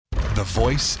The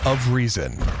voice of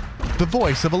reason. The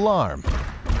voice of alarm.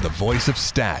 The voice of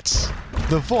stats.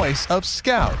 The voice of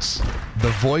scouts. The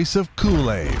voice of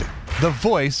Kool-Aid. The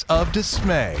voice of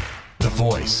dismay. The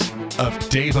voice of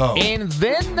Dave-O. And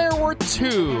then there were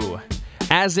two.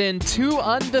 As in two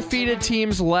undefeated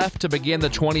teams left to begin the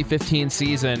 2015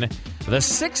 season. The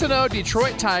 6-0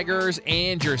 Detroit Tigers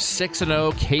and your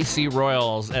 6-0 KC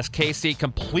Royals as KC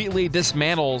completely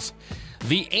dismantles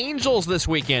the Angels this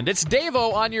weekend. It's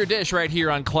Dave-O on your dish right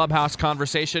here on Clubhouse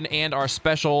Conversation, and our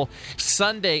special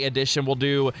Sunday edition we'll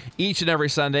do each and every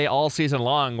Sunday all season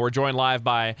long. We're joined live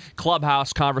by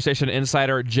Clubhouse Conversation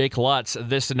insider Jake Lutz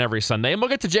this and every Sunday. And we'll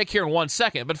get to Jake here in 1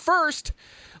 second. But first,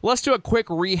 let's do a quick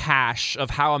rehash of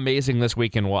how amazing this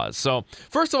weekend was. So,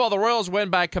 first of all, the Royals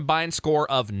win by a combined score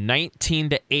of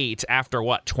 19-8 after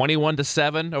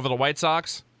 21-7 over the White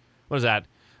Sox? What is that?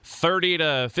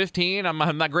 30-15?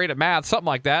 I'm not great at math. Something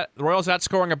like that. The Royals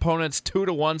outscoring opponents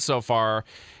 2-1 so far,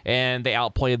 and they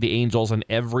outplayed the Angels in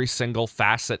every single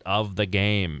facet of the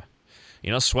game.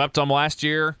 Swept them last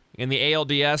year in the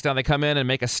ALDS. Now they come in and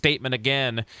make a statement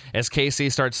again as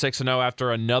KC starts 6-0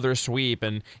 after another sweep,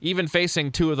 and even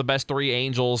facing two of the best three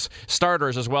Angels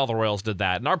starters as well, the Royals did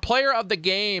that. And our player of the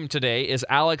game today is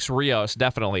Alex Rios,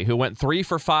 definitely, who went 3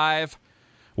 for 5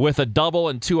 with a double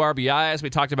and 2 RBIs. We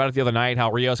talked about it the other night,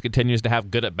 how Rios continues to have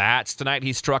good at-bats. Tonight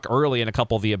he struck early in a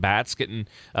couple of the at-bats, getting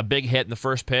a big hit in the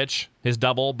first pitch, his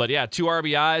double. But yeah, 2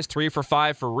 RBIs, 3 for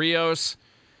 5 for Rios.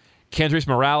 Kendrys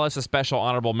Morales, a special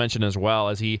honorable mention as well,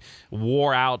 as he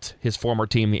wore out his former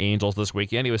team, the Angels, this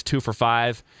weekend. He was 2 for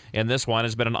 5, and this one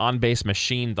has been an on-base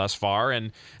machine thus far.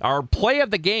 And our play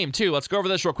of the game, too, let's go over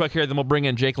this real quick here, then we'll bring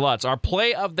in Jake Lutz. Our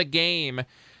play of the game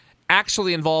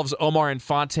actually involves Omar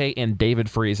Infante and David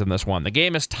Freese in this one. The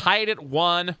game is tied at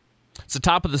 1. It's the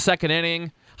top of the second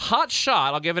inning. Hot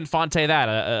shot, I'll give Infante that.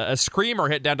 A screamer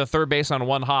hit down to third base on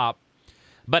one hop,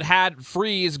 but had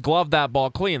Freese gloved that ball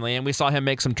cleanly, and we saw him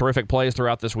make some terrific plays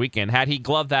throughout this weekend. Had he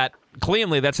gloved that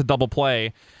cleanly, that's a double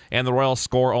play, and the Royals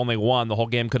score only 1. The whole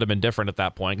game could have been different at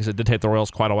that point, because it did take the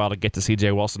Royals quite a while to get to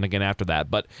C.J. Wilson again after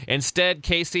that. But instead,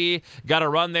 KC got a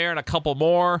run there and a couple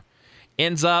more.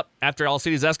 Ends up, after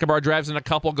Alcides Escobar drives in a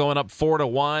couple, going up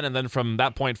 4-1, and then from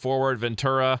that point forward,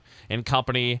 Ventura and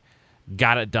company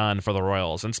got it done for the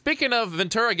Royals. And speaking of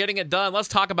Ventura getting it done, let's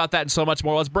talk about that and so much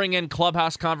more. Let's bring in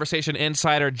Clubhouse Conversation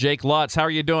insider Jake Lutz. How are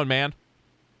you doing, man?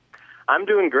 I'm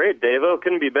doing great, Dave-O.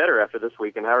 Couldn't be better after this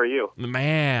weekend. How are you?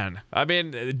 Man, I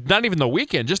mean, not even the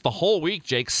weekend, just the whole week,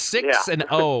 Jake.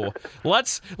 6-0.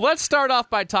 Let's start off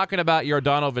by talking about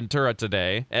Yordano Ventura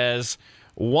today, as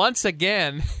once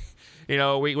again,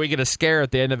 we get a scare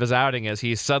at the end of his outing as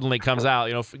he suddenly comes out.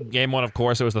 Game 1, of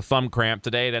course, it was the thumb cramp.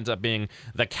 Today it ends up being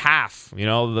the calf,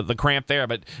 the cramp there.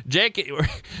 But, Jake,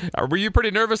 were you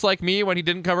pretty nervous like me when he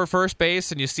didn't cover first base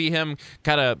and you see him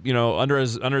kind of, under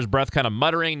his breath kind of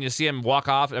muttering and you see him walk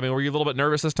off? I mean, were you a little bit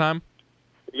nervous this time?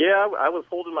 Yeah, I was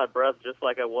holding my breath just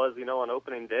like I was, on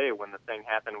opening day when the thing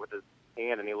happened with his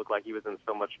hand and he looked like he was in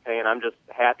so much pain. I'm just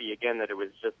happy, again, that it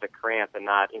was just a cramp and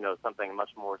not, something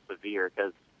much more severe,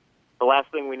 because the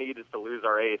last thing we need is to lose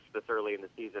our ace this early in the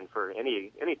season for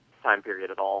any time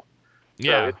period at all.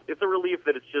 Yeah. So it's a relief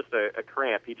that it's just a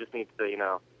cramp. He just needs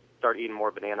to, start eating more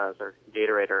bananas or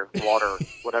Gatorade or water,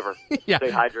 whatever. Yeah.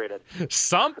 Stay hydrated.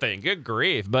 Something. Good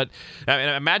grief. But I mean,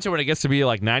 imagine when it gets to be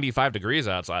like 95 degrees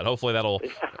outside. Hopefully that'll,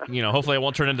 hopefully it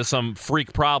won't turn into some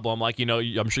freak problem. Like,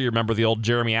 I'm sure you remember the old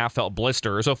Jeremy Affeldt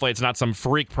blisters. Hopefully it's not some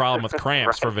freak problem with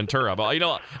cramps for Ventura. But,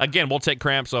 again, we'll take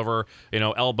cramps over,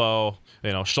 elbow,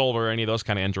 shoulder, any of those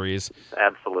kind of injuries.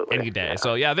 Absolutely. Any day. Yeah.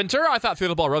 So, yeah, Ventura, I thought, threw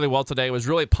the ball really well today. Was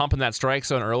really pumping that strike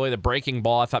zone early. The breaking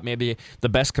ball, I thought maybe the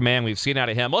best command we've seen out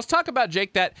of him. Let's talk about,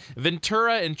 Jake, that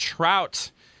Ventura and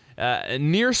Trout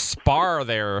near spar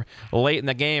there late in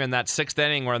the game in that 6th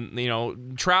inning where,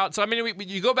 Trout. So, I mean,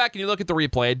 you go back and you look at the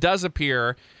replay. It does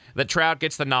appear that Trout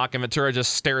gets the knock and Ventura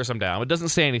just stares him down. It doesn't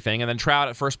say anything. And then Trout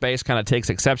at first base kind of takes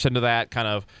exception to that. Kind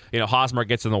of, Hosmer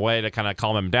gets in the way to kind of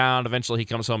calm him down. Eventually he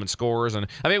comes home and scores. And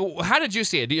I mean, how did you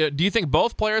see it? Do you think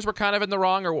both players were kind of in the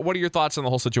wrong, or what are your thoughts on the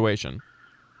whole situation?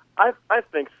 I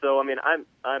think so. I mean,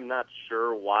 I'm not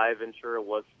sure why Ventura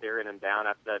was staring him down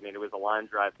after that. I mean, it was a line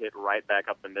drive hit right back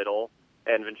up the middle,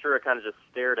 and Ventura kind of just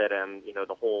stared at him,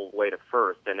 the whole way to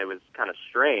first, and it was kind of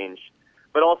strange.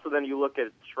 But also then you look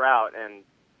at Trout, and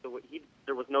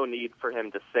there was no need for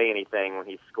him to say anything when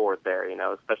he scored there,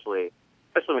 especially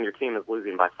when your team is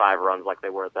losing by 5 runs like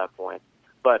they were at that point.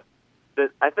 But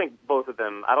I think both of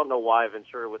them, I don't know why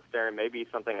Ventura was staring. Maybe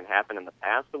something had happened in the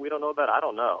past that we don't know about. I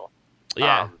don't know.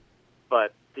 Yeah.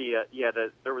 But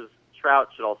there was Trout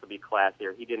should also be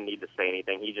classier. He didn't need to say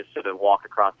anything. He just should have walked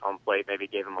across home plate, maybe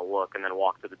gave him a look, and then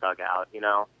walked to the dugout, you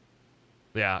know?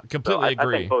 Yeah, completely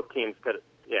agree. I think both teams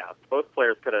both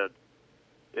players could have,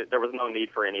 there was no need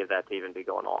for any of that to even be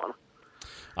going on.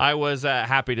 I was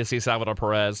happy to see Salvador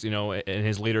Perez, in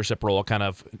his leadership role, kind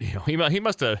of, he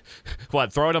must have,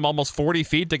 thrown him almost 40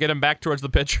 feet to get him back towards the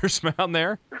pitcher's mound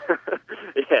there?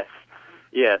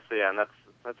 Yes, yeah, and that's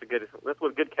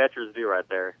what good catchers do right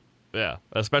there. Yeah,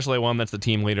 especially one that's the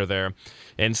team leader there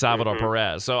in Salvador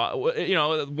Perez.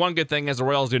 So, one good thing is the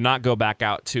Royals do not go back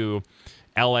out to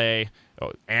L.A.,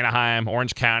 Anaheim,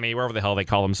 Orange County, wherever the hell they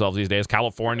call themselves these days,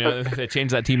 California. They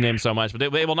changed that team name so much.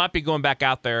 But they will not be going back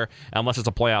out there unless it's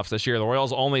a playoffs this year. The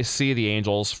Royals only see the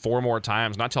Angels 4 more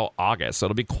times, not till August. So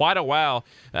it'll be quite a while.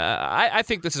 I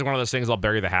think this is one of those things they'll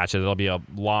bury the hatchet. It'll be a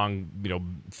long,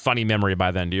 funny memory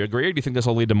by then. Do you agree? Or do you think this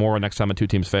will lead to more next time the two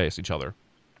teams face each other?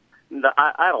 No,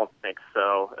 I don't think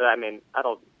so. I mean, I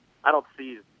don't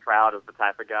see Trout as the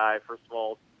type of guy, first of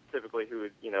all, typically who,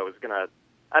 is going to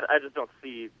 – I just don't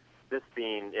see – this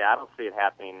being, I don't see it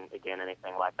happening again,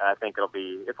 anything like that. I think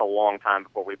it's a long time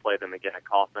before we play them again at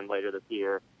Kauffman later this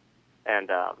year. And,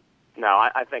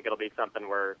 I think it'll be something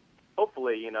where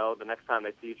hopefully, the next time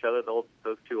they see each other,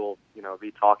 those two will,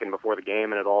 be talking before the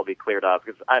game and it'll all be cleared up.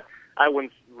 Because I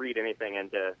wouldn't read anything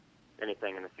into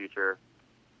anything in the future.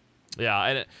 Yeah,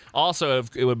 and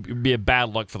it would be a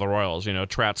bad look for the Royals.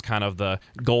 Trout's kind of the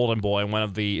golden boy, one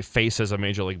of the faces of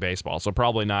Major League Baseball, so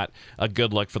probably not a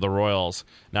good look for the Royals,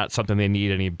 not something they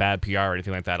need any bad PR or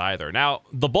anything like that either. Now,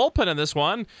 the bullpen in this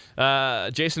one,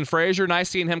 Jason Frazier, nice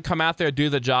seeing him come out there, do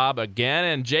the job again.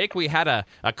 And, Jake, we had a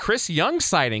Chris Young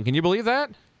sighting. Can you believe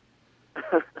that?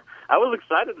 I was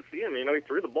excited to see him. He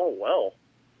threw the ball well,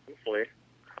 hopefully.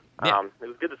 Yeah. It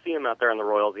was good to see him out there in the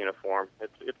Royals uniform.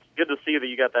 It's good to see that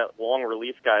you got that long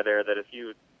release guy there, that if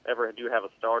you ever do have a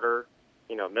starter,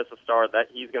 miss a start, that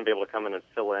he's going to be able to come in and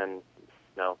fill in,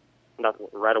 not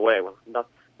right away,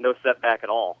 no setback at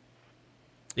all.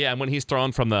 Yeah, and when he's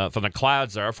thrown from the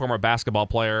clouds there, a former basketball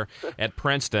player at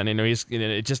Princeton, he's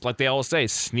it's just like they always say,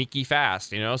 sneaky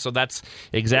fast, So that's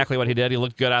exactly what he did. He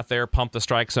looked good out there, pumped the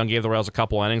strike zone, gave the Royals a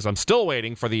couple innings. I'm still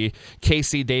waiting for the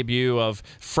KC debut of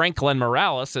Franklin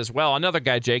Morales as well. Another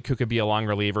guy, Jake, who could be a long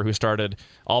reliever who started,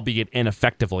 albeit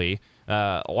ineffectively,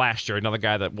 last year. Another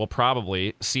guy that we'll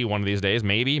probably see one of these days.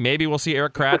 Maybe we'll see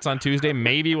Eric Kratz on Tuesday.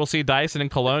 Maybe we'll see Dyson and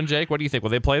Cologne. Jake, what do you think? Will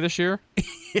they play this year?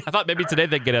 I thought maybe today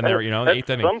they'd get in there, in the eighth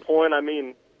inning. At some point,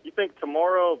 you think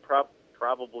tomorrow?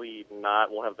 Probably not.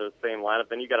 We'll have the same lineup.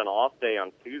 Then you got an off day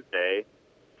on Tuesday.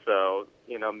 So,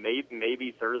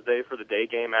 maybe Thursday for the day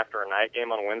game after a night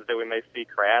game on Wednesday we may see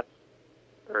Kratz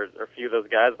or a few of those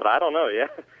guys. But I don't know. Yeah,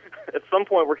 at some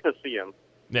point we're going to see him.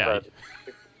 Yeah.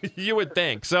 You would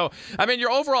think. So, your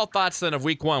overall thoughts then of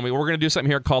week one. We're going to do something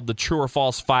here called the True or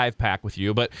False 5-pack with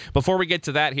you. But before we get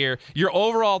to that here, your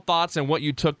overall thoughts and what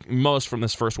you took most from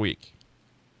this first week.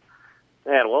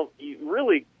 Man, well, you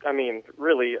really,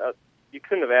 you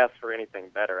couldn't have asked for anything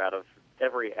better out of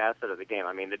every asset of the game.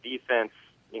 The defense,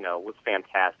 was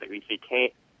fantastic. We see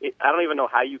Kane. I don't even know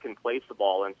how you can place the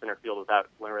ball in center field without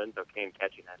Lorenzo Cain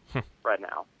catching it right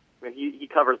now. He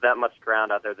covers that much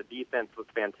ground out there. The defense was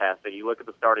fantastic. You look at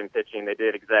the starting pitching, they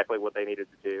did exactly what they needed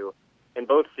to do. In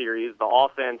both series, the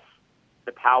offense,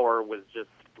 the power was just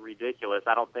ridiculous.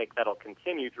 I don't think that'll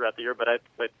continue throughout the year, but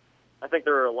I think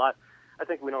there are a lot. I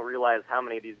think we don't realize how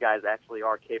many of these guys actually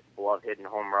are capable of hitting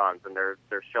home runs, and they're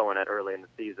showing it early in the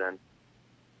season.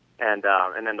 And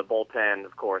then the bullpen,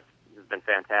 of course, has been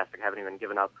fantastic. Haven't even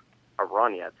given up a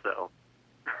run yet, so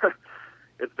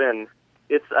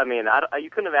you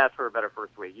couldn't have asked for a better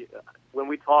first week. When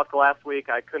we talked last week,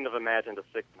 I couldn't have imagined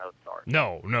a 6-0 start.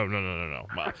 No.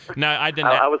 No, I didn't.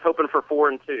 I was hoping for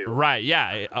 4-2. Right,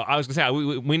 yeah. I was going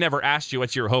to say, we never asked you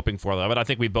what you were hoping for, though, but I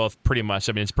think we both pretty much,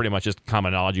 it's pretty much just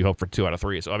common knowledge you hope for 2 out of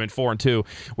 3. So, 4-2,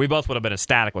 we both would have been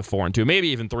ecstatic with 4-2, maybe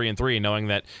even 3-3, knowing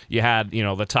that you had,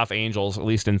 the tough Angels, at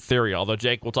least in theory. Although,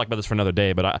 Jake, we'll talk about this for another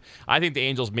day, but I think the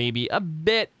Angels may be a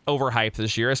bit overhyped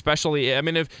this year, especially,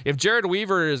 if Jared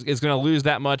Weaver is going to lose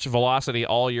that much velocity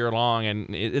all year long,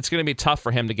 and it's going to be tough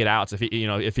for him to get outs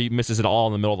if he misses it all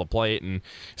in the middle of the plate. And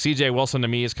C.J. Wilson, to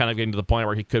me, is kind of getting to the point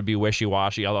where he could be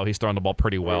wishy-washy, although he's throwing the ball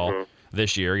pretty well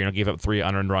this year. Gave up 3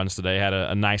 unearned runs today, had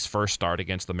a nice first start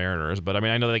against the Mariners. But,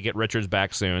 I know they get Richards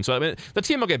back soon. So, the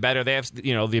team will get better. They have,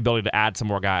 the ability to add some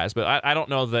more guys. But I don't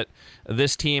know that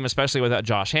this team, especially without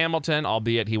Josh Hamilton,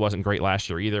 albeit he wasn't great last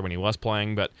year either when he was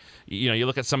playing. But, you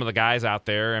look at some of the guys out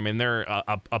there. They're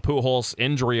a Pujols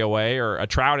injury away or a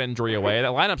Trout injury away.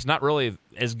 That lineup's not really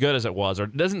as good as it was, or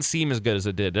it doesn't seem as good as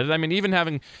it did. I mean, even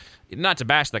having, not to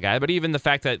bash the guy, but even the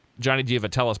fact that Johnny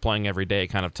Giovatella is playing every day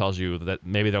kind of tells you that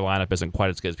maybe their lineup isn't quite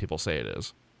as good as people say it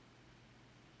is.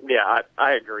 Yeah,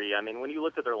 I agree. I mean, when you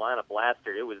looked at their lineup last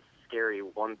year, it was scary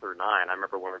 1 through 9. I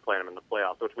remember when we were playing them in the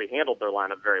playoffs, which we handled their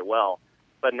lineup very well.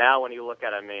 But now when you look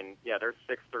at it, I mean, yeah, their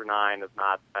 6 through 9 is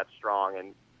not that strong.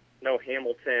 And no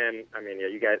Hamilton. I mean, yeah,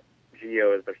 you got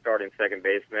Gio as their starting second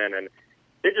baseman. And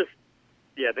they just,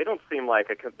 yeah, they don't seem like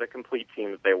the complete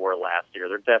team that they were last year.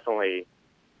 They're definitely,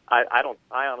 I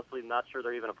honestly am not sure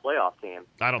they're even a playoff team.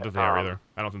 I don't think they are either.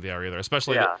 I don't think they are either.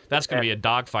 Especially that's going to be a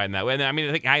dogfight in that way. And I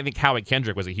mean, I think Howie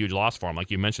Kendrick was a huge loss for him, like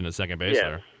you mentioned at second base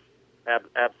there.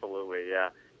 Absolutely, yeah.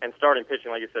 And starting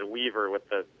pitching, like you said, Weaver with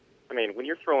the, I mean, when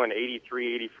you're throwing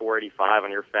 83, 84, 85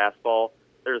 on your fastball,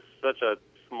 there's such a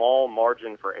small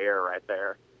margin for error right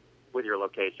there with your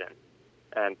location.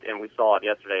 And we saw it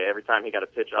yesterday. Every time he got a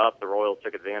pitch up, the Royals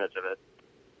took advantage of it.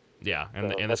 Yeah,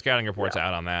 and the scouting report's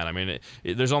out on that. I mean,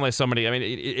 there's only so many. I mean,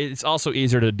 it's also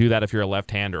easier to do that if you're a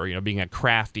left-hander, you know, being a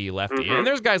crafty lefty. And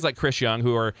there's guys like Chris Young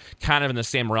who are kind of in the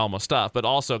same realm of stuff, but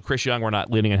also Chris Young, we're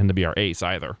not leaning on him to be our ace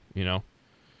either, you know?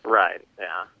 Right,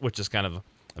 yeah. Which is kind of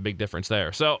a big difference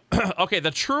there. So, okay,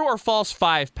 the true or false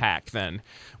 5-pack then,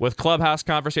 with Clubhouse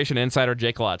Conversation Insider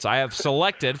Jake Lutz. I have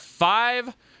selected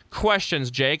 5 questions,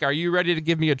 Jake. Are you ready to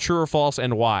give me a true or false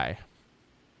and why?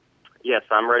 Yes,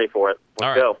 I'm ready for it.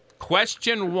 Let's go.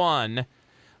 Question 1,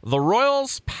 the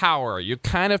Royals' power. You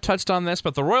kind of touched on this,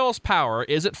 but the Royals' power,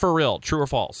 is it for real? True or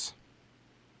false?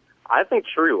 I think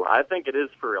true. I think it is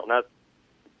for real. Now,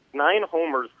 9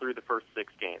 homers through the first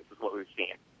 6 games is what we've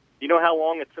seen. You know how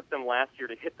long it took them last year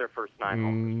to hit their first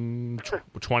 9 homers?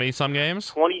 20-some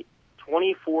games?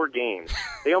 24 games.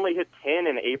 They only hit 10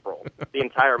 in April, the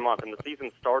entire month, and the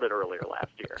season started earlier last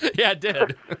year. Yeah, it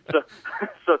did.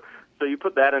 So you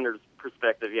put that into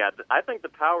perspective, yeah. I think the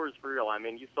power is real. I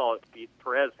mean, you saw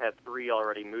Perez had 3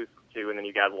 already, Moose 2, and then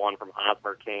you got 1 from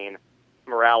Hosmer, Kane,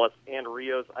 Morales, and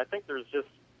Rios. I think there's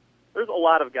a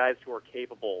lot of guys who are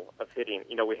capable of hitting.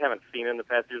 You know, we haven't seen it in the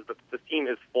past years, but the team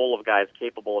is full of guys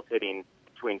capable of hitting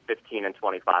between 15 and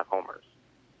 25 homers.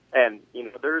 And, you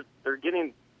know, they're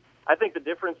getting – I think the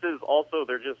difference is also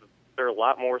they're a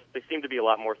lot more – they seem to be a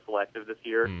lot more selective this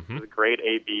year. The great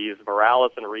ABs.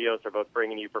 Morales and Rios are both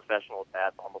bringing you professional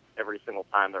stats almost every single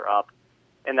time they're up.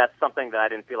 And that's something that I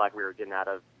didn't feel like we were getting out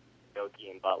of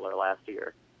Yoki and Butler last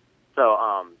year. So,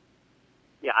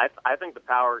 yeah, I think the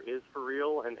power is for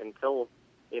real, and until,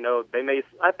 you know,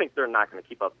 I think they're not going to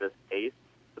keep up this pace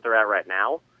that they're at right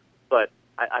now, but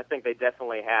I think they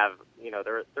definitely have, you know,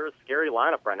 they're a scary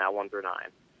lineup right now, 1 through 9,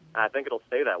 and I think it'll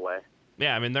stay that way.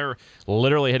 Yeah, I mean, they're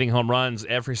literally hitting home runs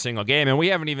every single game, and we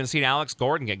haven't even seen Alex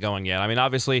Gordon get going yet. I mean,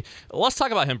 obviously, let's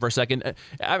talk about him for a second.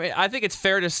 I mean, I think it's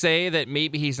fair to say that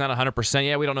maybe he's not 100%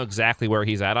 yet. We don't know exactly where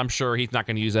he's at. I'm sure he's not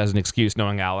going to use that as an excuse,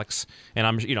 knowing Alex, and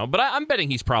but I'm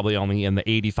betting he's probably only in the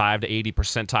 85 to 80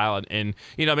 percentile, and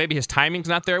you know, maybe his timing's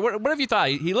not there. What have you thought?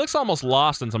 He looks almost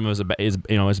lost in some of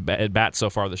his at bats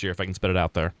so far this year. If I can spit it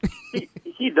out there,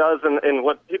 he does, and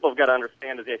what people have got to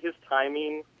understand is that his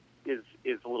timing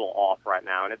is a little off right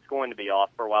now, and it's going to be off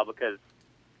for a while because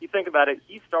you think about it,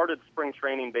 he started spring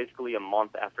training basically a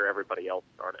month after everybody else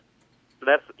started. So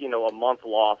that's, you know, a month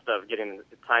lost of getting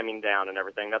the timing down and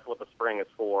everything. That's what the spring is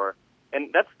for.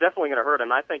 And that's definitely going to hurt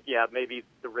him. I think, yeah, maybe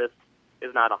the risk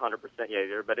is not 100% yet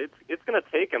either, but it's going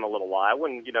to take him a little while. I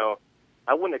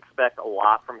wouldn't expect a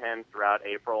lot from him throughout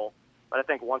April, but I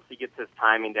think once he gets his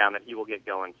timing down that he will get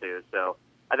going too. So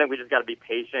I think we just got to be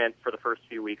patient for the first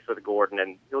few weeks with Gordon,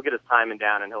 and he'll get his timing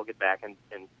down, and he'll get back and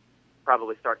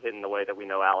probably start hitting the way that we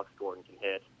know Alex Gordon can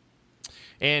hit.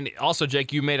 And also,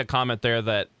 Jake, you made a comment there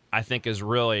that I think is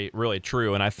really, really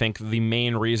true, and I think the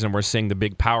main reason we're seeing the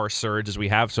big power surge as we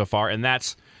have so far, and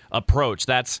that's approach.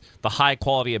 That's the high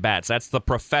quality at bats. That's the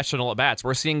professional at bats.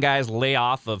 We're seeing guys lay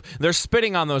off of. They're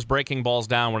spitting on those breaking balls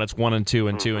down when it's 1 and 2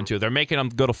 and 2 and 2. They're making them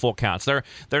go to full counts. They're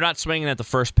not swinging at the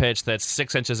first pitch that's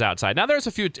 6 inches outside. Now there's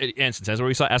a few instances where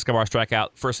we saw Escobar strike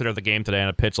out first hitter of the game today on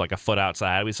a pitch like a foot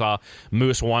outside. We saw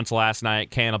Moose once last night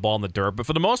can a ball in the dirt. But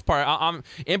for the most part, I'm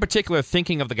in particular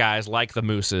thinking of the guys like the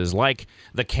Mooses, like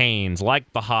the Canes,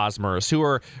 like the Hosmers, who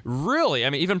are really. I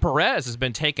mean, even Perez has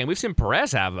been taken. We've seen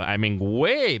Perez have. I mean,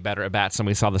 way better at bats than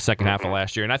we saw the second half of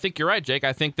last year. And I think you're right, Jake.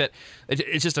 I think that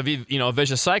it's just a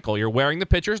vicious cycle. You're wearing the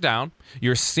pitchers down.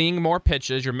 You're seeing more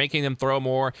pitches. You're making them throw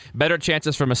more, better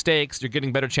chances for mistakes. You're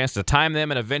getting better chances to time them,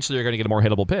 and eventually you're going to get a more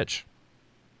hittable pitch.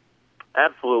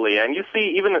 Absolutely. And you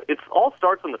see, even it all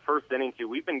starts in the first inning, too.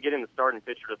 We've been getting the starting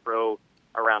pitcher to throw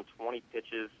around 20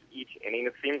 pitches each inning,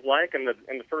 it seems like, in the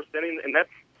first inning. And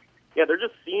yeah, they're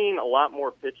just seeing a lot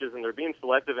more pitches, and they're being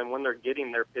selective. And when they're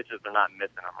getting their pitches, they're not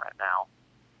missing them right now.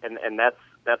 And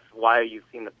that's why you've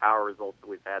seen the power results that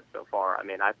we've had so far. I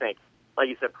mean, I think, like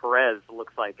you said, Perez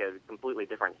looks like a completely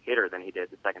different hitter than he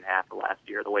did the second half of last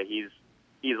year. The way he's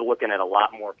looking at a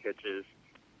lot more pitches,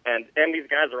 and these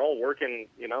guys are all working.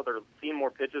 You know, they're seeing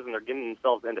more pitches and they're getting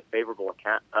themselves into favorable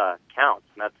counts,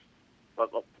 and that's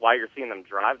why you're seeing them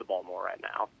drive the ball more right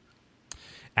now.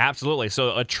 Absolutely.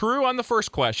 So a true on the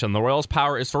first question. The Royals'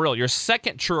 power is for real. Your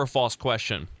second true or false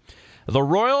question. The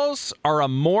Royals are a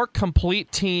more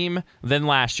complete team than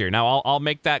last year. Now, I'll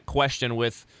make that question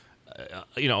with,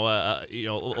 a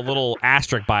little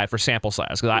asterisk by it for sample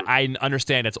size, because I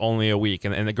understand it's only a week,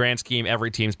 and in the grand scheme,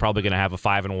 every team's probably going to have a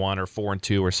 5-1 or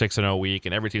 4-2 or 6-0 week,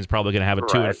 and every team's probably going to have a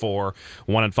 2-4,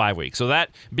 1-5 week. So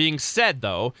that being said,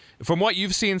 though, from what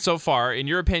you've seen so far, in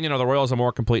your opinion, are the Royals a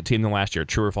more complete team than last year?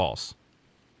 True or false?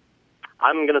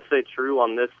 I'm going to say true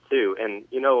on this too, and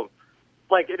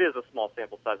like, it is a small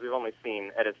sample size. We've only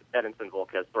seen Edinson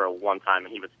Volquez throw one time,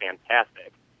 and he was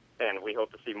fantastic. And we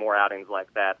hope to see more outings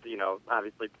like that.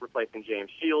 Obviously replacing James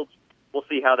Shields. We'll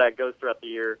see how that goes throughout the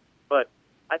year. But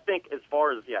I think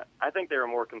I think they're a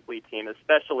more complete team,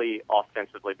 especially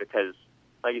offensively, because,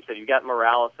 like you said, you got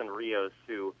Morales and Rios,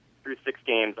 who through 6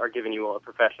 games are giving you a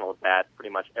professional at bat pretty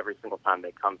much every single time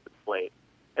they come to the plate.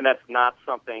 And that's not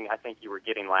something I think you were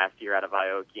getting last year out of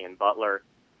Aoki and Butler.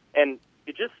 And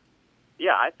it just,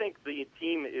 I think the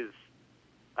team is,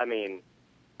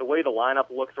 the way the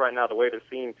lineup looks right now, the way they're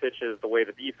seeing pitches, the way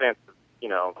the defense,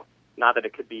 not that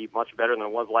it could be much better than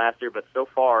it was last year, but so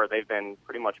far they've been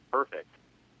pretty much perfect.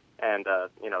 And, the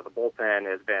bullpen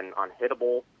has been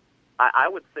unhittable. I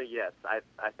would say yes. I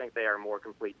think they are a more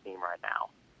complete team right now.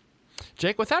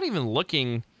 Jake, without even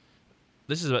looking,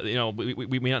 this is,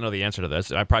 we may not know the answer to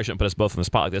this. I probably shouldn't put us both in the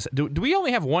spot like this. Do we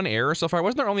only have one error so far?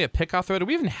 Wasn't there only a pickoff throw? Do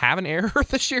we even have an error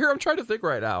this year? I'm trying to think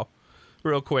right now,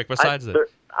 real quick, besides it.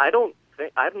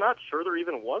 I'm not sure there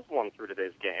even was one through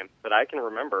today's game that I can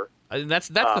remember. That's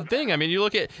the thing. I mean, you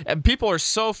look at people are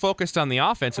so focused on the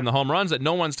offense and the home runs that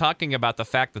no one's talking about the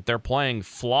fact that they're playing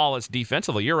flawless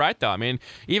defensively. You're right, though. I mean,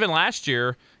 even last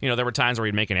year, there were times where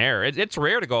he'd make an error. It's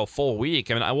rare to go a full week.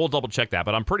 I mean, I will double check that,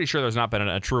 but I'm pretty sure there's not been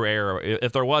a true error.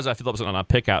 If there was, I feel it was on a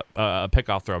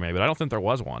pickoff throw maybe, but I don't think there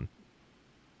was one.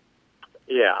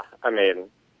 Yeah,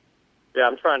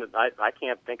 I'm trying to. I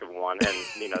can't think of one,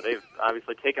 and they've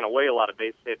obviously taken away a lot of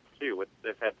base hits too.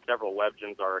 They've had several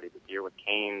Webjins already this year. With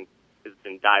Kane has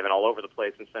been diving all over the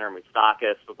place in center.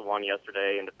 Moustakas was the one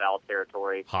yesterday into foul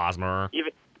territory. Hosmer,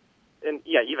 even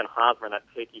Hosmer, that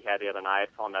pick he had the other night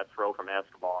on that throw from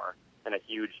Escobar in a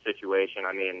huge situation.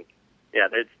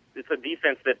 It's a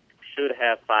defense that should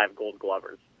have 5 Gold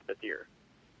Glovers this year.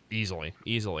 Easily.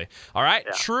 All right,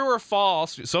 True or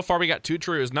false? So far we got 2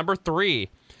 trues. Number 3.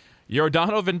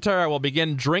 Yordano Ventura will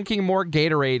begin drinking more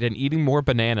Gatorade and eating more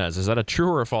bananas. Is that a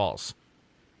true or false?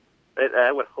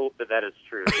 I would hope that is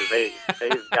true, because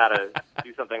they've got to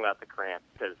do something about the cramp,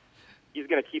 because he's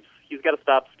got to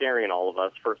stop scaring all of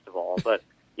us, first of all. But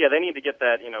they need to get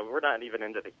that. We're not even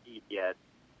into the heat yet.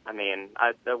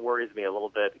 That worries me a little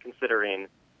bit, considering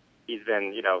he's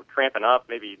been cramping up.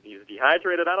 Maybe he's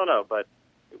dehydrated. I don't know, but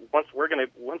once we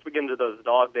get into those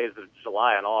dog days of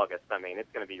July and August,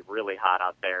 it's going to be really hot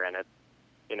out there, and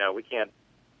we can't.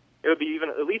 It would be even,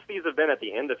 at least these have been at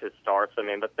the end of his starts.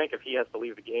 But think if he has to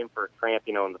leave the game for a cramp,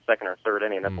 in the second or third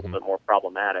inning, that's a little bit more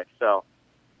problematic. So,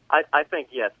 I think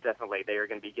yes, definitely they are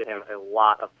going to be getting a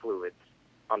lot of fluids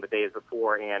on the days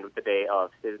before and the day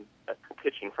of his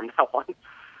pitching from now on.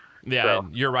 Yeah,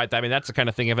 You're right. That's the kind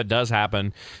of thing, if it does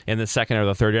happen in the second or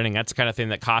the third inning, that's the kind of thing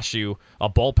that costs you a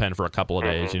bullpen for a couple of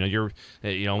days.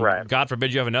 Right. God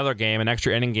forbid you have another game, an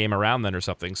extra inning game around then or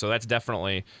something. So that's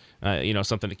definitely,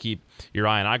 something to keep your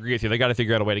eye on. I agree with you. They got to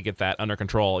figure out a way to get that under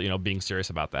control, being serious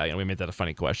about that. We made that a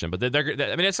funny question. But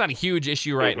it's not a huge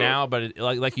issue right now, but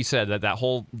like you said, that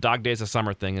whole dog days of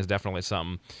summer thing is definitely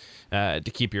something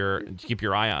to keep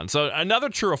your eye on. So another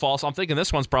true or false. I'm thinking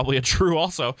this one's probably a true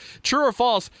also. True or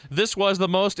false? This was the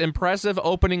most impressive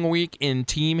opening week in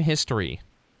team history.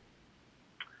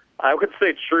 I would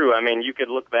say true. You could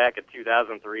look back at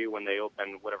 2003 when they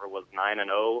opened whatever was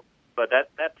 9-0, but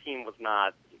that team was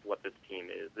not what this team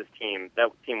is. That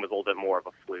team was a little bit more of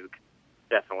a fluke,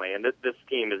 definitely. And this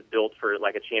team is built for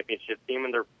like a championship team,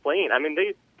 and they're playing. I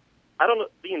don't know,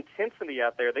 the intensity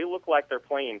out there. They look like they're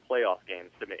playing playoff games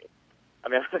to me.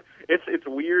 It's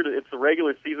weird. It's the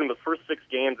regular season. The first 6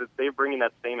 games, they're bringing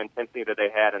that same intensity that they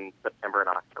had in September and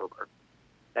October.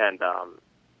 And,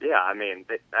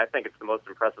 I think it's the most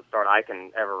impressive start I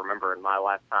can ever remember in my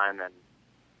lifetime. And,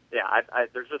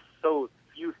 they're just so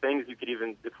few things you could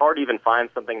even. It's hard to even find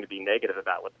something to be negative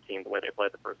about with the team the way they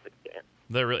played the first 6 games.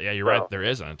 Yeah, you're right. There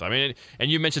isn't. I mean,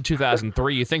 and you mentioned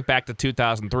 2003. You think back to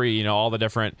 2003. All the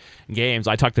different games.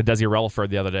 I talked to Desi Relaford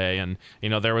the other day, and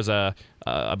there was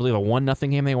I believe a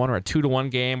 1-0 game they won, or a 2-1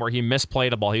 game where he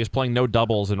misplayed a ball. He was playing no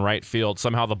doubles in right field.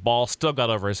 Somehow the ball still got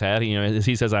over his head.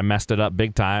 He says, I messed it up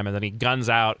big time, and then he guns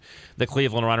out the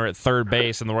Cleveland runner at third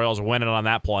base, and the Royals win it on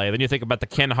that play. Then you think about the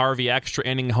Ken Harvey extra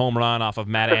inning home run off of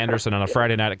Matt Anderson on a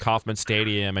Friday night at Kauffman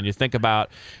Stadium, and you think about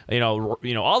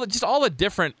all the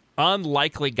different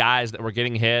unlikely guys that were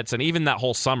getting hits, and even that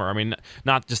whole summer. I mean,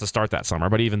 not just to start that summer,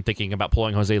 but even thinking about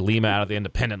pulling Jose Lima out of the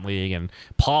Independent League, and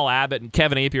Paul Abbott and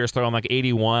Kevin Apier's throwing like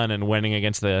 81 and winning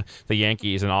against the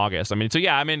Yankees in August. I mean, so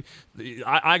yeah, I mean,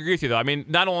 I agree with you though. I mean,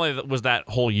 not only was that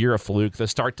whole year a fluke, the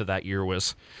start to that year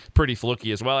was pretty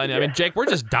fluky as well. And I mean, Jake, we're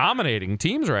just dominating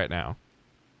teams right now.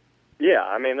 Yeah,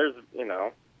 I mean, there's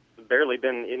barely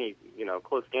been any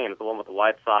close games. The one with the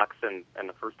White Sox and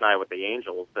the first night with the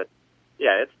Angels, but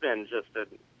yeah, it's been just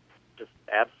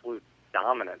absolute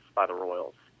dominance by the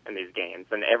Royals in these games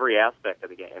in every aspect of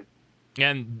the game.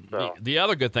 And the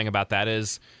other good thing about that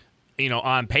is,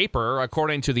 on paper,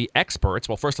 according to the experts,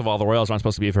 well, first of all, the Royals aren't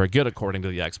supposed to be very good according to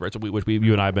the experts, which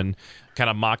you and I have been kind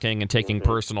of mocking and taking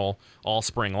personal all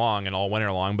spring long and all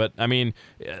winter long. But, I mean,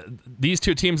 these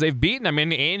two teams they've beaten, I mean,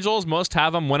 the Angels, most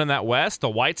have them winning that West. The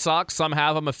White Sox, some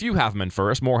have them, a few have them in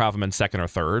first, more have them in second or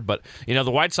third. But,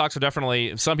 the White Sox are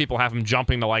definitely, some people have them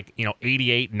jumping to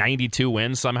 88, 92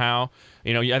 wins somehow.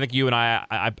 I think you and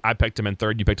I picked them in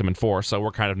third, you picked them in fourth, so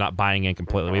we're kind of not buying in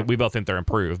completely. We both think they're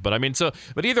improved. But, I mean,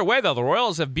 but either way, though, the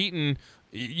Royals have beaten,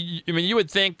 you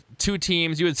would think two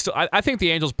teams, I think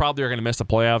the Angels probably are going to miss the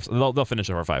playoffs. They'll finish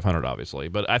over 500, obviously.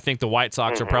 But I think the White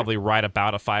Sox are probably right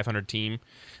about a 500 team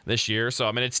this year. So,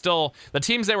 I mean, it's still the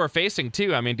teams they were facing,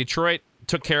 too. I mean, Detroit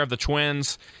took care of the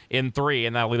Twins in 3,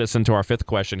 and that'll lead us into our 5th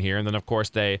question here. And then, of course,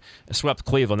 they swept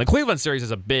Cleveland. The Cleveland series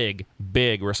is a big,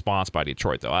 big response by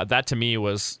Detroit, though. That, to me,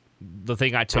 was the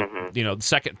thing I took, the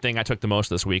second thing I took the most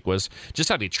this week was just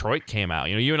how Detroit came out.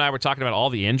 You and I were talking about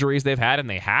all the injuries they've had, and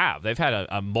they've had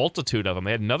a multitude of them.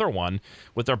 They had another one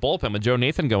with their bullpen with Joe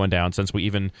Nathan going down since we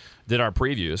even did our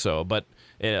preview. So, but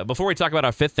before we talk about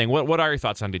our 5th thing, what are your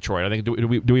thoughts on Detroit? I think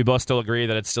do we both still agree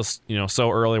that it's still so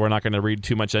early we're not going to read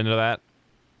too much into that?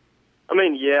 I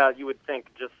mean, yeah, you would think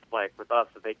just like with us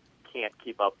that they can't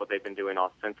keep up what they've been doing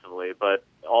offensively. But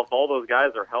if all those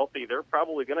guys are healthy, they're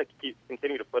probably going to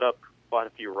continue to put up quite a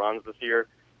few runs this year.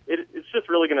 It's just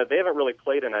really going to – they haven't really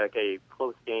played in a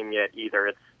close game yet either.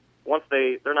 It's once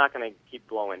they're not going to keep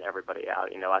blowing everybody out.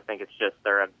 I think it's just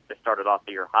they started off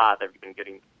the year hot. They've been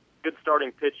getting good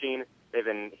starting pitching. They've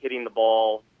been hitting the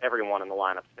ball. Everyone in the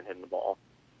lineup's been hitting the ball.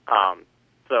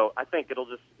 So I think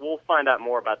we'll find out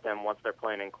more about them once they're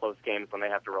playing in close games when they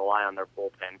have to rely on their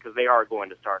bullpen because they are going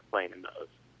to start playing in those.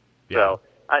 Yeah. So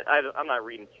I'm not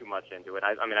reading too much into it.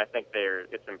 I mean, I think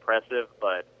it's impressive,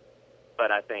 but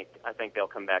I think they'll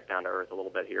come back down to earth a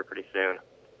little bit here pretty soon.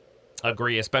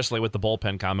 Agree, especially with the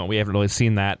bullpen comment. We haven't really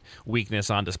seen that weakness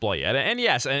on display yet. And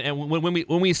yes, and when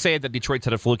we say that Detroit's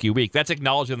had a fluky week, that's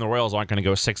acknowledging the Royals aren't going to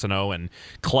go 6-0 and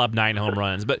club 9 home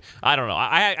runs. But I don't know.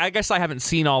 I guess I haven't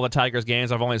seen all the Tigers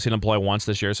games. I've only seen them play once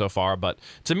this year so far. But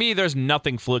to me, there's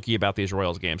nothing fluky about these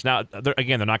Royals games. Now, they're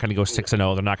not going to go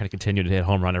 6-0. They're not going to continue to hit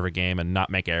home run every game and not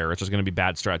make errors. There's going to be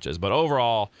bad stretches. But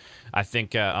overall, I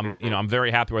think I'm very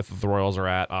happy with where the Royals are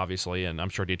at, obviously, and I'm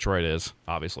sure Detroit is,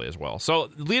 obviously, as well. So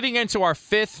leading into our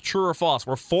 5th true or false,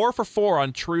 we're 4 for 4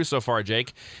 on true so far,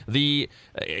 Jake. The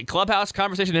Clubhouse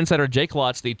Conversation Insider, Jake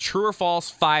Lutz, the true or false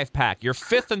 5-pack. Your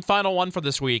 5th and final one for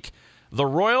this week. The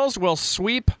Royals will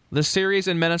sweep the series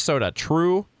in Minnesota.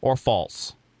 True or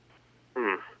false?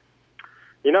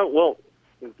 Well,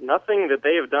 nothing that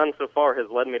they have done so far has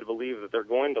led me to believe that they're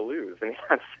going to lose.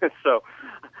 So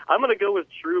I'm going to go with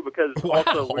true because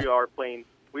also we are playing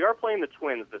the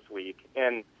Twins this week.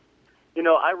 And,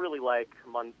 I really like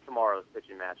tomorrow's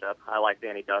pitching matchup. I like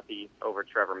Danny Duffy over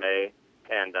Trevor May.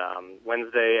 And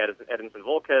Wednesday, Edinson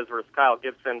Volquez versus Kyle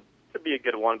Gibson could be a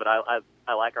good one, but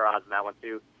I like our odds in that one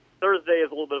too. Thursday is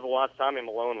a little bit of a watch. Tommy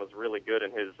Malone was really good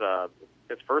in his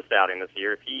first outing this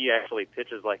year. If he actually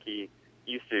pitches like he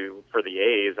used to for the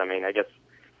A's, I mean, I guess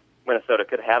Minnesota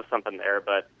could have something there.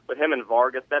 But with him and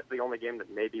Vargas, that's the only game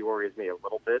that maybe worries me a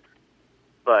little bit.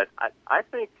 But I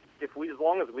think as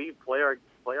long as we play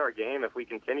our game, if we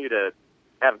continue to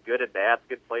have good at bats,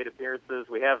 good plate appearances,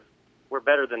 we're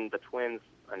better than the Twins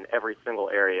in every single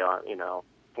area.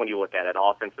 When you look at it,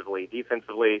 offensively,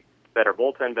 defensively, better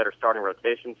bullpen, better starting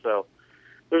rotation. So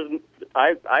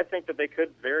I think that they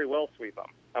could very well sweep them.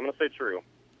 I'm going to say true.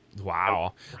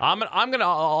 Wow.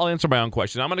 I'll answer my own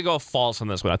question. I'm gonna go false on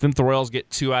this one. I think the Royals get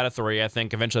 2 out of 3. I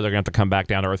think eventually they're gonna have to come back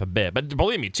down to earth a bit. But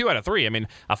believe me, 2 out of 3. I mean,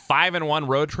 a 5-1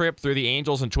 road trip through the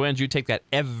Angels and Twins, you take that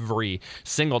every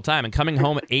single time. And coming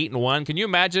home 8-1. Can you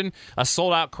imagine a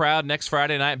sold out crowd next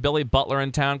Friday night? Billy Butler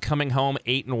in town, coming home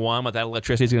 8-1. What that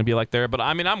electricity is gonna be like there. But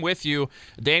I mean, I'm with you,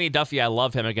 Danny Duffy. I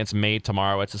love him against May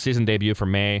tomorrow. It's a season debut for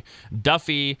May.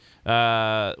 Duffy.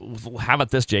 How about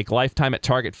this, Jake? Lifetime at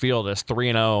Target Field is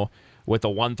 3-0. With a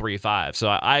 1.35. So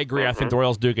I agree. I think the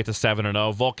Royals do get to 7-0.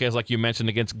 Volquez, like you mentioned,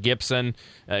 against Gibson.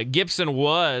 Gibson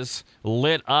was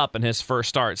lit up in his first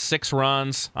start. 6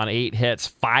 runs on 8 hits,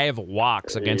 5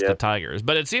 walks against the Tigers.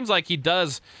 But it seems like he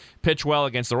does pitch well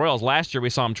against the Royals. Last year we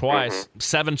saw him twice.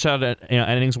 7 shutout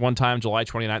innings one time, July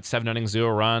 29th, 7 innings, 0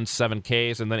 runs, 7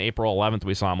 Ks. And then April 11th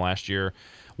we saw him last year.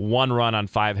 1 run on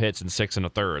 5 hits and 6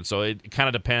 1/3. So it kind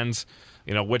of depends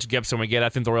which Gibson we get. I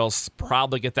think the Royals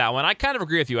probably get that one. I kind of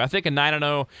agree with you. I think an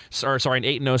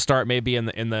 8-0 start may be in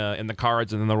the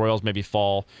cards, and then the Royals maybe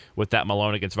fall with that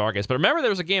Malone against Vargas. But remember, there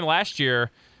was a game last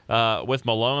year with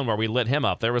Malone where we lit him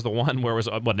up. There was the one where it was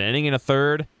an inning and a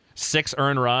third, 6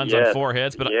 earned runs on 4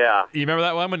 hits. But you remember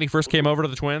that one when he first came over to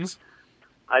the Twins?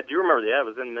 I do remember. Yeah, it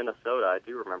was in Minnesota. I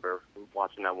do remember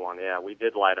watching that one. Yeah, we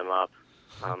did light him up.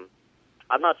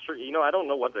 I'm not sure. I don't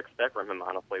know what to expect from him,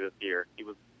 honestly, this year. He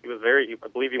was very. I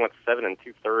believe he went 7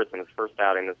 2/3 in his first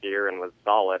outing this year and was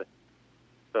solid.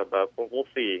 So, but we'll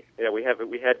see. Yeah, we had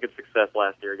good success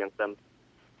last year against them.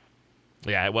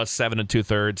 Yeah, it was 7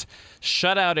 2/3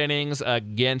 shutout innings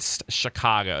against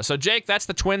Chicago. So, Jake, that's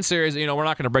the Twin series. We're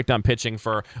not going to break down pitching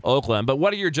for Oakland, but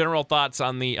what are your general thoughts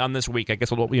on this week? I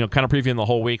guess we'll kind of previewing the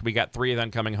whole week. We got 3 of them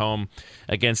coming home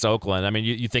against Oakland. I mean,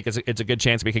 you think it's a good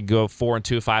chance we could go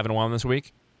 4-2, 5-1 this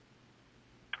week?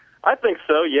 I think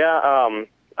so. Yeah.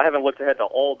 I haven't looked ahead to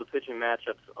all the pitching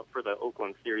matchups for the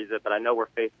Oakland series yet, but I know we're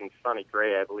facing Sonny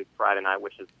Gray, I believe, Friday night,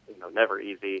 which is never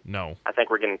easy. No. I think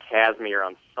we're getting Kazmir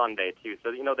on Sunday too. So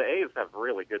the A's have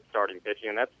really good starting pitching,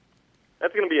 and that's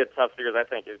going to be a tough series. I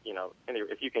think if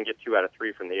you can get 2 out of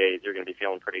 3 from the A's, you're going to be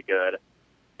feeling pretty good,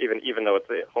 even though it's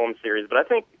a home series. But I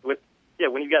think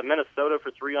when you got Minnesota for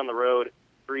 3 on the road,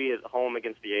 3 at home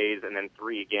against the A's, and then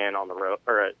 3 again on the road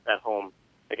or at home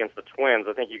against the Twins,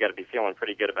 I think you got to be feeling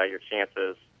pretty good about your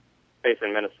chances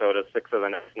facing Minnesota 6 of the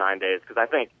next 9 days. Because I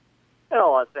think,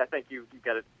 I think you've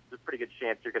got a pretty good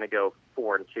chance you're going to go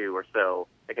 4-2 or so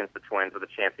against the Twins, with a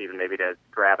chance even maybe to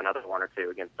grab another 1 or 2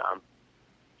 against them.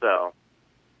 So,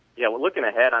 yeah, looking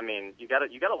ahead, I mean, you got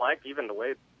to like even the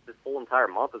way this whole entire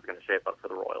month is going to shape up for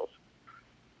the Royals.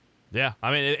 Yeah,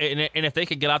 I mean, and if they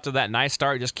could get off to that nice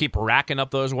start, just keep racking up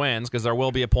those wins, because there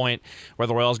will be a point where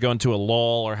the Royals go into a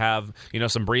lull or have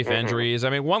some brief injuries. I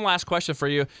mean, one last question for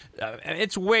you.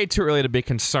 It's way too early to be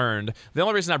concerned. The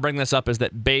only reason I bring this up is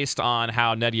that based on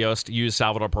how Ned Yost used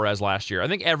Salvador Perez last year, I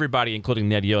think everybody, including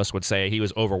Ned Yost, would say he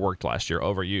was overworked last year,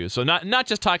 overused. So not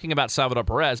just talking about Salvador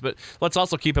Perez, but let's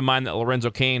also keep in mind that Lorenzo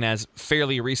Cain has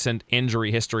fairly recent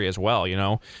injury history as well.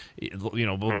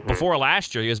 Before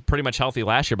last year, he was pretty much healthy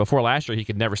last year. Before last year, he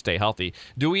could never stay healthy.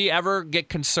 Do we ever get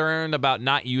concerned about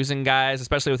not using guys,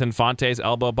 especially with Infante's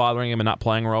elbow bothering him and not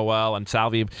playing real well, and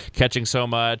Salvi catching so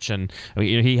much? And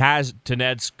he has, to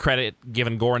Ned's credit,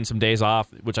 given Gordon some days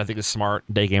off, which I think is smart,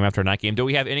 day game after night game. Do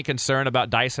we have any concern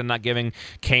about Dyson not giving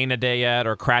Kane a day yet,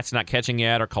 or Kratz not catching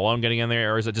yet, or Colon getting in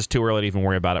there, or is it just too early to even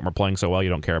worry about it and we're playing so well you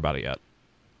don't care about it yet?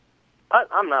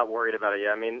 I'm not worried about it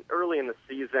yet. I mean, early in the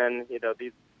season,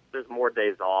 there's more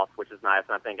days off, which is nice.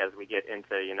 And I think as we get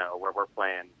into, where we're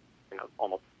playing,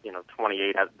 almost,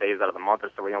 28 days out of the month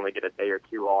or so, we only get a day or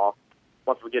 2 off.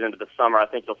 Once we get into the summer, I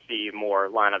think you'll see more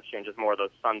lineup changes, more of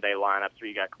those Sunday lineups where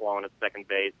you got Colon at second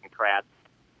base and Kratz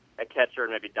at catcher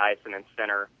and maybe Dyson in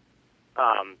center.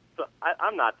 So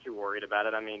I'm not too worried about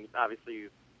it. I mean, obviously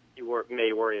you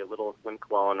may worry a little when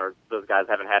Colon or those guys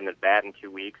haven't had an at-bat in 2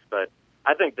 weeks, but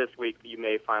I think this week you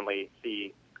may finally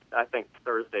see, I think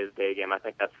Thursday's day game, I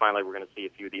think that's finally we're going to see a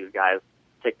few of these guys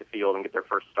take the field and get their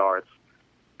first starts.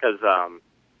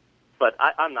 But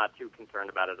I'm not too concerned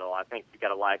about it at all. I think you got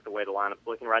to like the way the lineup's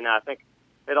looking right now. I think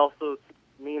it also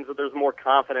means that there's more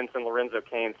confidence in Lorenzo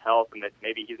Cain's health, and that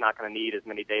maybe he's not going to need as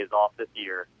many days off this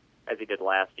year as he did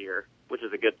last year, which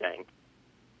is a good thing.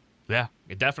 Yeah,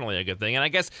 definitely a good thing. And I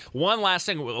guess one last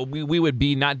thing, we would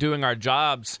be not doing our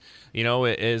jobs,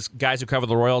 as guys who cover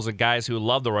the Royals and guys who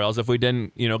love the Royals if we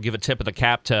didn't, give a tip of the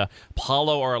cap to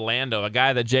Paulo Orlando, a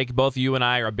guy that, Jake, both you and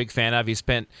I are a big fan of. He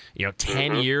spent,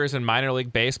 10 years in minor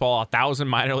league baseball, 1,000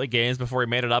 minor league games before he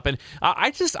made it up. And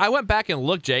I went back and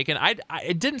looked, Jake, and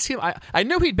it didn't seem, I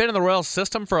knew he'd been in the Royals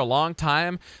system for a long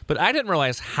time, but I didn't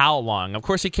realize how long. Of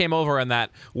course, he came over in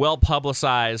that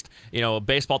well-publicized,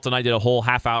 Baseball Tonight did a whole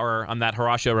half hour on that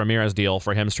Horacio Ramirez deal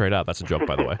for him straight up. That's a joke,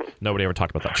 by the way. Nobody ever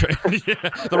talked about that trade.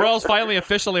 Yeah. The Royals finally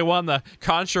officially won the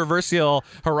controversial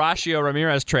Horacio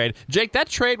Ramirez trade. Jake, that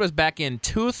trade was back in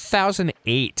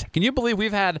 2008. Can you believe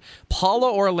we've had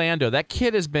Paulo Orlando? That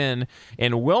kid has been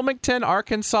in Wilmington,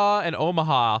 Arkansas, and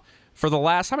Omaha for the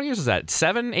last, how many years is that?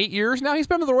 7, 8 years now? He's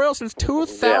been with the Royals since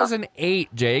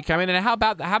 2008, Jake. I mean, and how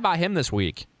about him this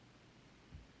week?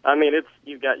 I mean,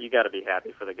 you got to be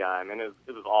happy for the guy. I mean, it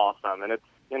was awesome,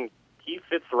 and he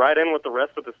fits right in with the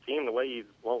rest of his team. The way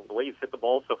he's hit the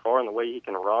ball so far, and the way he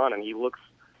can run, and he looks,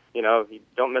 you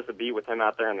don't miss a beat with him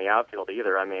out there in the outfield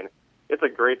either. I mean, it's a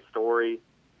great story,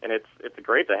 and it's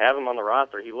great to have him on the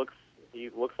roster. He looks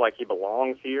like he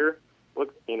belongs here.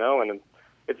 And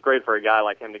it's great for a guy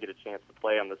like him to get a chance to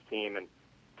play on this team, and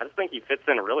I just think he fits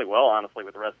in really well, honestly,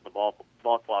 with the rest of the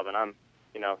ball club, and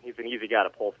he's an easy guy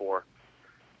to pull for.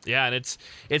 Yeah, and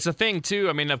it's a thing, too.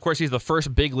 I mean, of course, he's the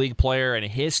first big league player in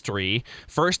history.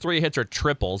 First 3 hits are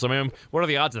triples. I mean, what are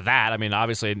the odds of that? I mean,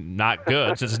 obviously not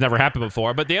good since it's never happened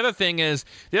before. But the other thing,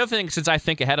 since I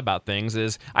think ahead about things,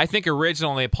 is I think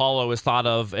originally Paulo was thought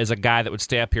of as a guy that would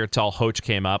stay up here till Hoach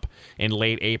came up in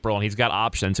late April, and he's got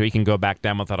options, so he can go back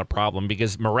down without a problem,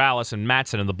 because Morales and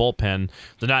Matson in the bullpen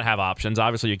do not have options.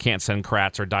 Obviously, you can't send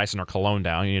Kratz or Dyson or Colon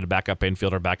down. You need a backup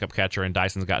infielder, backup catcher, and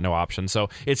Dyson's got no options. So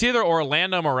it's either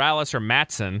Orlando, Morales, or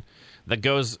Matson that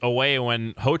goes away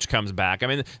when Hoach comes back. I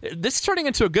mean, this is turning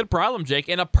into a good problem, Jake.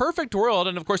 In a perfect world,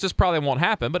 and of course this probably won't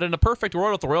happen, but in a perfect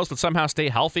world, if the Royals could somehow stay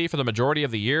healthy for the majority of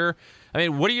the year, I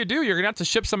mean, what do? You're going to have to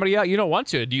ship somebody out you don't want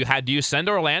to. Do you send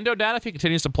Orlando down if he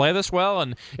continues to play this well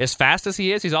and as fast as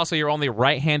he is? He's also your only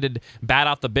right-handed bat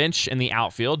off the bench in the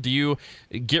outfield. Do you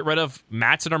get rid of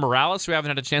Matson or Morales, who haven't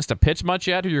had a chance to pitch much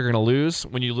yet, who you're going to lose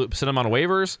when you send them on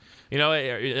waivers?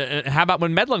 How about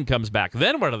when Medlin comes back?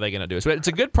 Then what are they going to do? So it's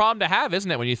a good problem to have, isn't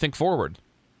it, when you think forward?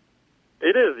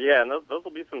 It is, yeah, and those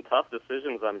will be some tough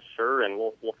decisions, I'm sure, and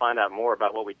we'll find out more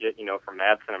about what we get, from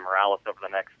Matson and Morales over the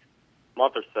next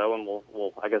month or so, and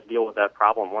we'll I guess deal with that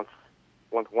problem once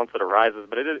it arises.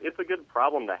 But it's a good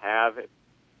problem to have,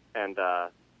 and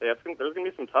there's going to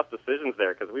be some tough decisions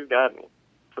there, because we've got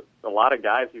a lot of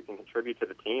guys who can contribute to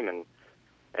the team,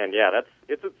 and yeah,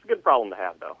 it's a good problem to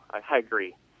have, though. I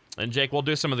agree. And, Jake, we'll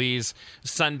do some of these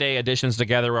Sunday editions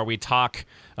together where we talk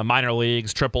minor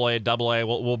leagues, AAA, AA.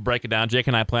 We'll break it down. Jake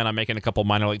and I plan on making a couple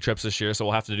minor league trips this year, so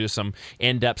we'll have to do some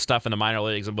in-depth stuff in the minor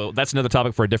leagues. That's another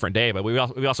topic for a different day, but we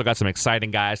also got some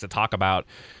exciting guys to talk about.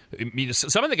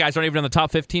 Some of the guys aren't even on the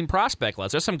top 15 prospect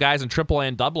list. There's some guys in AAA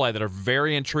and AA that are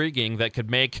very intriguing that could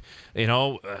make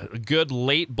good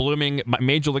late-blooming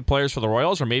major league players for the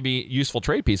Royals, or maybe useful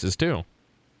trade pieces, too.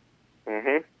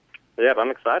 Mm-hmm. Yeah, I'm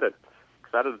excited.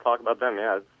 Excited to talk about them.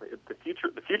 Yeah, the future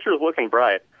is looking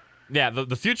bright. Yeah,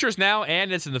 the future's now, and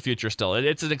it's in the future still.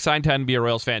 It's an exciting time to be a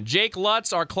Royals fan. Jake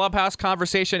Lutz, our Clubhouse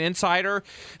Conversation insider,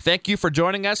 thank you for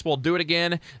joining us. We'll do it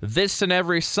again this and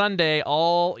every Sunday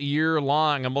all year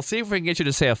long, and we'll see if we can get you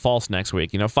to say a false next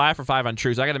week. 5 for 5 on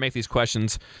truths. I got to make these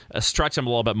questions stretch them a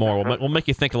little bit more. We'll make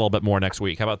you think a little bit more next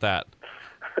week. How about that?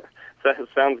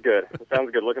 Sounds good. Sounds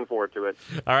good. Looking forward to it.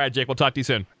 All right, Jake. We'll talk to you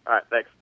soon. All right. Thanks.